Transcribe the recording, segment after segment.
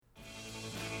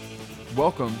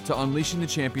Welcome to Unleashing the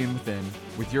Champion Within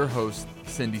with your host,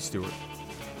 Cindy Stewart.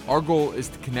 Our goal is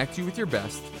to connect you with your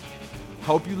best,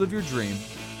 help you live your dream,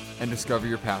 and discover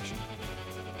your passion.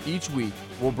 Each week,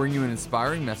 we'll bring you an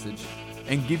inspiring message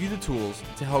and give you the tools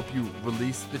to help you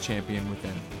release the champion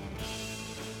within.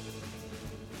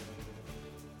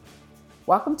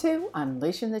 Welcome to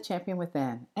Unleashing the Champion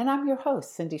Within, and I'm your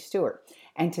host, Cindy Stewart.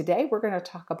 And today we're going to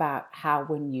talk about how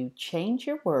when you change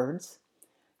your words,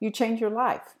 you change your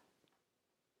life.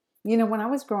 You know, when I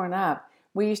was growing up,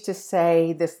 we used to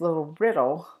say this little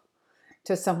riddle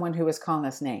to someone who was calling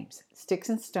us names. Sticks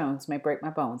and stones may break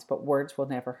my bones, but words will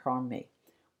never harm me.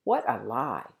 What a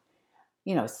lie.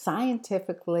 You know,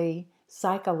 scientifically,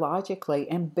 psychologically,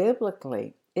 and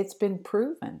biblically, it's been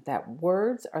proven that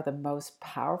words are the most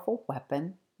powerful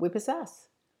weapon we possess.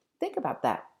 Think about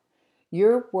that.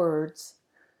 Your words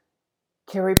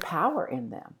carry power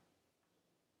in them.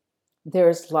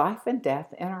 There's life and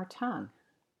death in our tongue.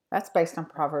 That's based on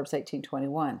Proverbs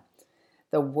 18:21.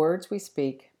 The words we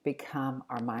speak become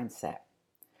our mindset.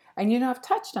 And you know, I've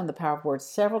touched on the power of words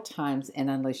several times in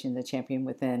Unleashing the Champion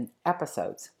Within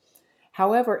episodes.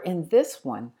 However, in this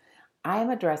one, I am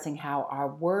addressing how our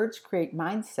words create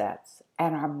mindsets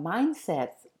and our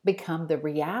mindsets become the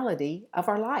reality of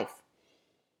our life.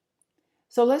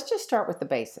 So let's just start with the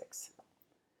basics.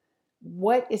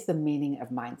 What is the meaning of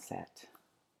mindset?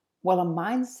 Well, a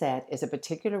mindset is a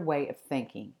particular way of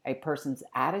thinking, a person's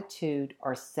attitude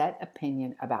or set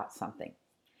opinion about something.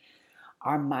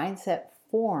 Our mindset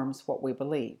forms what we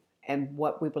believe, and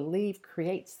what we believe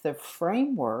creates the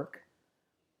framework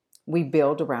we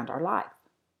build around our life,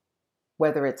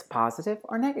 whether it's positive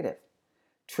or negative,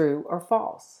 true or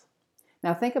false.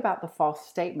 Now think about the false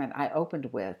statement I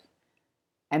opened with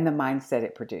and the mindset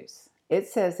it produced. It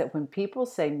says that when people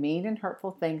say mean and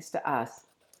hurtful things to us,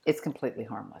 it's completely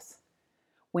harmless.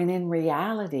 When in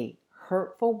reality,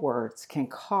 hurtful words can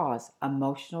cause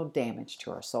emotional damage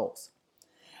to our souls.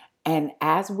 And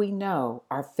as we know,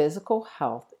 our physical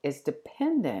health is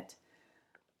dependent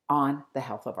on the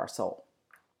health of our soul.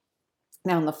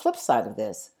 Now, on the flip side of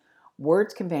this,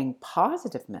 words conveying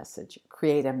positive message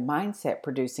create a mindset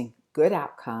producing good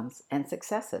outcomes and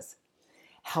successes.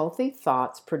 Healthy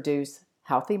thoughts produce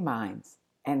healthy minds,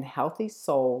 and healthy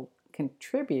soul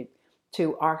contribute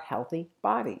to our healthy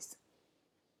bodies.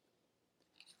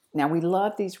 Now, we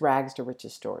love these rags to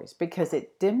riches stories because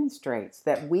it demonstrates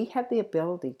that we have the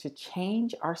ability to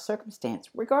change our circumstance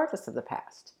regardless of the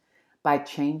past by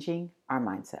changing our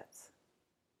mindsets.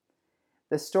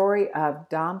 The story of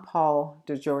Don Paul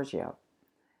DeGiorgio,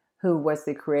 who was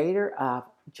the creator of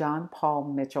John Paul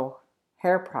Mitchell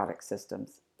Hair Product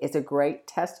Systems, is a great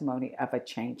testimony of a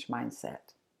changed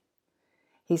mindset.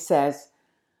 He says,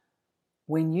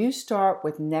 when you start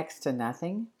with next to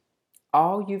nothing,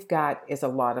 all you've got is a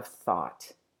lot of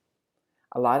thought,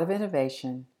 a lot of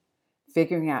innovation,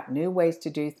 figuring out new ways to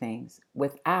do things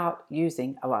without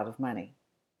using a lot of money.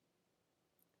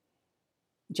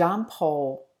 John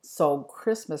Paul sold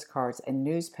Christmas cards and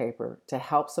newspaper to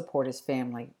help support his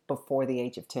family before the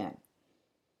age of 10.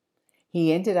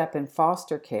 He ended up in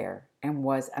foster care and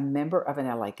was a member of an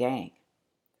LA gang.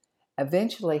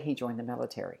 Eventually, he joined the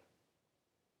military.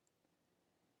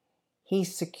 He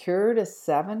secured a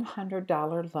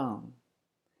 $700 loan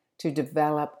to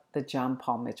develop the John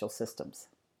Paul Mitchell systems.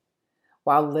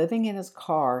 While living in his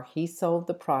car, he sold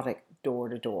the product door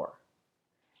to door.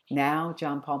 Now,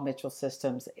 John Paul Mitchell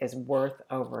Systems is worth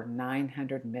over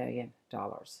 $900 million.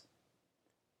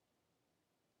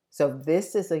 So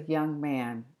this is a young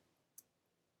man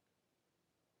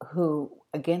who,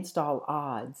 against all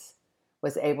odds,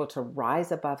 was able to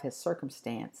rise above his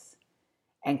circumstance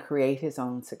and create his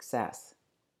own success.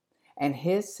 And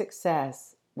his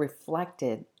success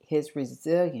reflected his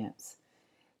resilience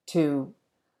to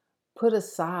put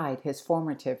aside his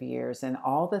formative years and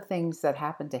all the things that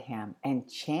happened to him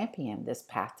and champion this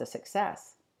path to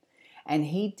success. And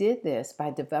he did this by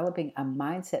developing a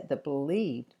mindset that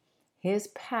believed his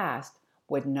past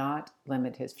would not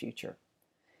limit his future.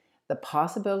 The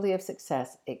possibility of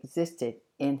success existed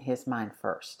in his mind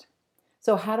first.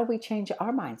 So how do we change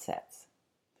our mindsets?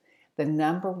 The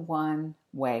number one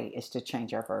way is to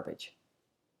change our verbiage.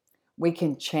 We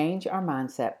can change our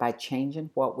mindset by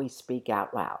changing what we speak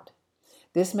out loud.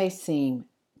 This may seem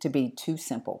to be too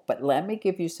simple, but let me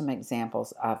give you some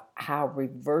examples of how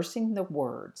reversing the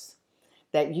words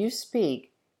that you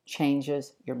speak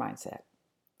changes your mindset.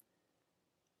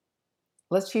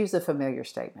 Let's use a familiar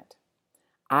statement.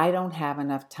 I don't have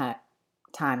enough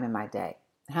time in my day.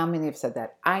 How many have said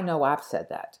that? I know I've said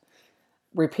that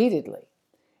repeatedly.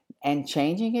 And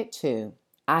changing it to,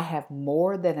 I have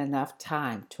more than enough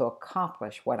time to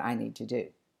accomplish what I need to do.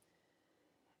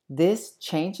 This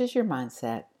changes your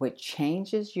mindset, which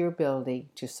changes your ability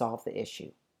to solve the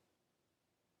issue.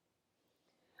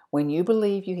 When you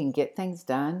believe you can get things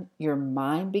done, your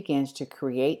mind begins to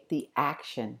create the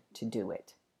action to do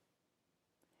it.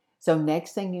 So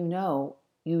next thing you know,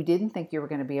 you didn't think you were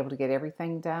going to be able to get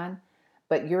everything done,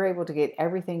 but you're able to get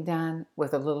everything done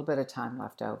with a little bit of time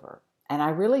left over. And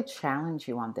I really challenge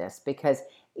you on this because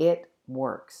it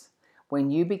works. When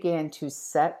you begin to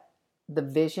set the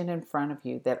vision in front of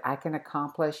you that I can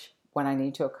accomplish what I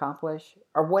need to accomplish,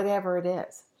 or whatever it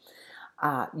is,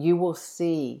 you will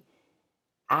see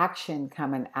action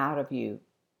coming out of you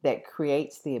that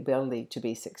creates the ability to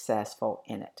be successful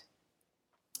in it.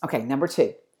 Okay, number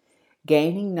 2,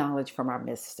 gaining knowledge from our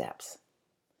missteps.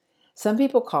 Some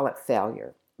people call it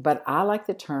failure, but I like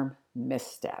the term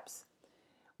missteps.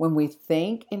 When we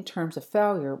think in terms of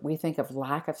failure, we think of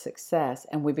lack of success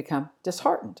and we become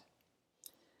disheartened.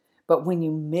 But when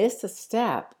you miss a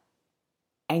step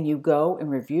and you go and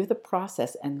review the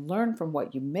process and learn from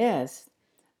what you missed,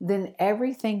 then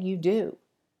everything you do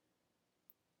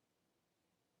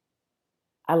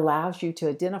allows you to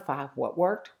identify what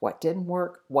worked, what didn't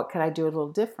work, what could I do a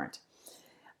little different.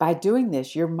 By doing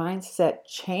this, your mindset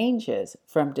changes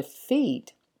from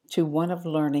defeat to one of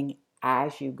learning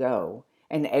as you go,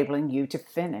 enabling you to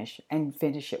finish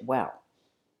it well.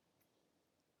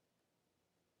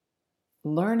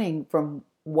 Learning from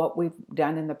what we've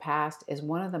done in the past is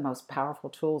one of the most powerful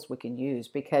tools we can use,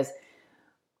 because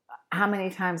how many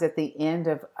times at the end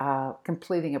of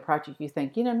completing a project you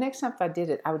think, next time if I did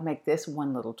it, I would make this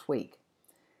one little tweak.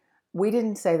 We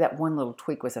didn't say that one little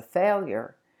tweak was a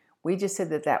failure. We just said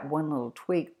that one little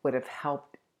tweak will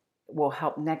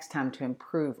help next time to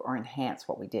improve or enhance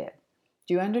what we did.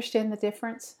 Do you understand the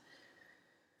difference?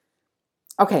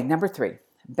 Okay, number 3,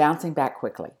 bouncing back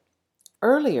quickly.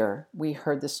 Earlier, we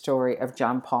heard the story of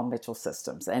John Paul Mitchell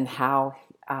Systems and how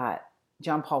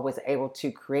John Paul was able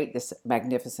to create this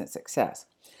magnificent success.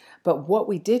 But what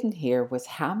we didn't hear was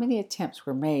how many attempts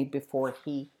were made before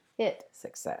he hit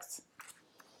success.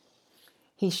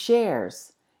 He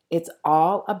shares it's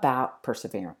all about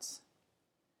perseverance.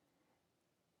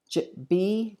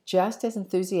 Be just as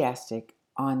enthusiastic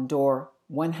on door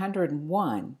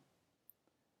 101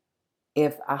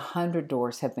 if 100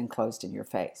 doors have been closed in your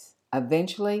face.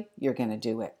 Eventually, you're going to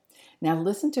do it. Now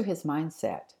listen to his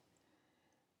mindset.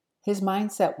 His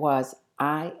mindset was,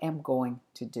 I am going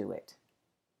to do it.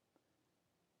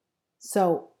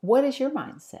 So, what is your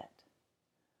mindset?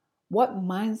 What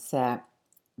mindset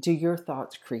do your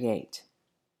thoughts create?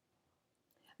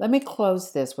 Let me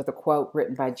close this with a quote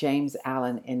written by James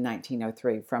Allen in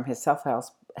 1903 from his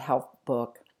self-help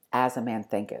book, As a Man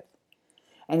Thinketh.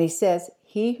 And he says,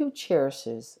 he who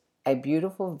cherishes a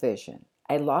beautiful vision,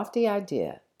 a lofty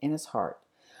idea in his heart,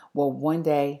 will one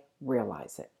day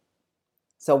realize it.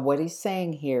 So what he's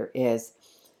saying here is,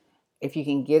 if you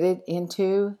can get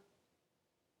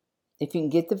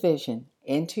the vision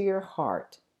into your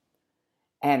heart,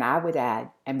 and I would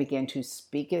add, and begin to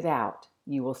speak it out,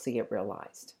 you will see it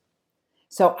realized.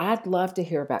 So I'd love to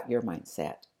hear about your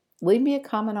mindset. Leave me a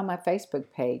comment on my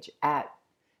Facebook page at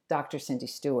Dr. Cindy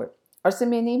Stewart, or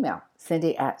send me an email,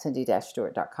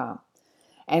 cindy@cindy-stewart.com.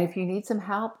 And if you need some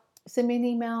help, send me an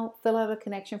email, fill out a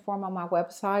connection form on my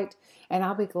website, and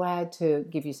I'll be glad to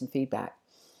give you some feedback.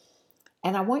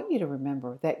 And I want you to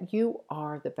remember that you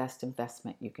are the best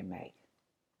investment you can make.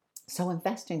 So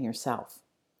invest in yourself.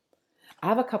 I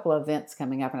have a couple of events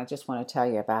coming up, and I just want to tell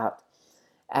you about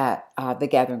at The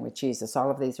Gathering with Jesus. All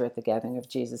of these are at The Gathering of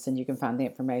Jesus, and you can find the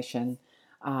information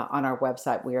on our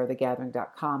website,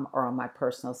 wearethegathering.com, or on my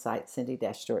personal site,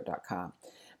 cindy-stewart.com.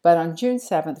 But on June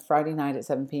 7th, Friday night at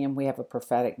 7 p.m., we have a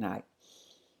prophetic night.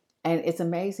 And it's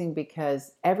amazing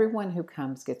because everyone who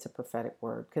comes gets a prophetic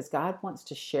word, because God wants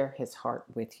to share his heart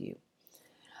with you.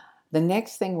 The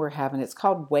next thing we're having, it's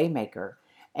called Waymaker.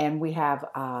 And we have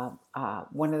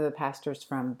one of the pastors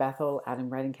from Bethel out in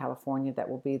Redding, California that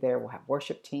will be there. We'll have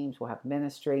worship teams, we'll have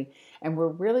ministry, and we're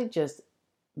really just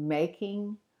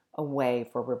making a way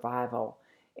for revival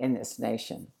in this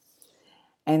nation.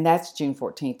 And that's June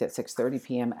 14th at 6:30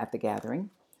 p.m. at The Gathering.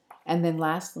 And then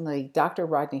lastly, Dr.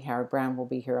 Rodney Howard-Browne will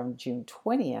be here on June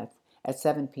 20th at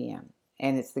 7 p.m.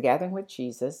 And it's The Gathering with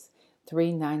Jesus,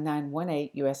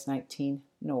 39918 US 19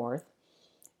 North,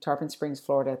 Tarpon Springs,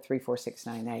 Florida,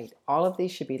 34698. All of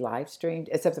these should be live streamed,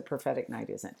 except the prophetic night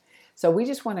isn't. So we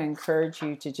just want to encourage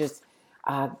you to just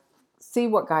see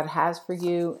what God has for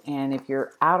you. And if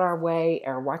you're out our way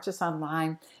or watch us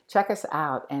online, check us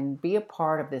out and be a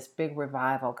part of this big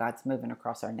revival God's moving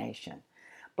across our nation.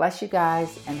 Bless you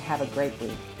guys and have a great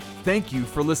week. Thank you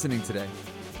for listening today.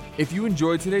 If you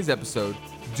enjoyed today's episode,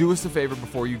 do us a favor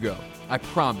before you go. I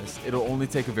promise it'll only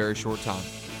take a very short time.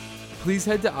 Please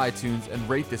head to iTunes and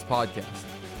rate this podcast.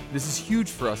 This is huge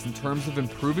for us in terms of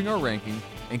improving our ranking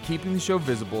and keeping the show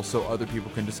visible so other people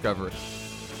can discover it.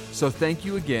 So thank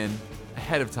you again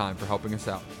ahead of time for helping us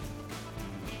out.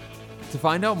 To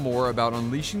find out more about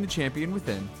Unleashing the Champion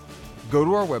Within, go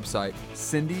to our website,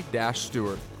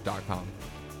 cindy-stewart.com.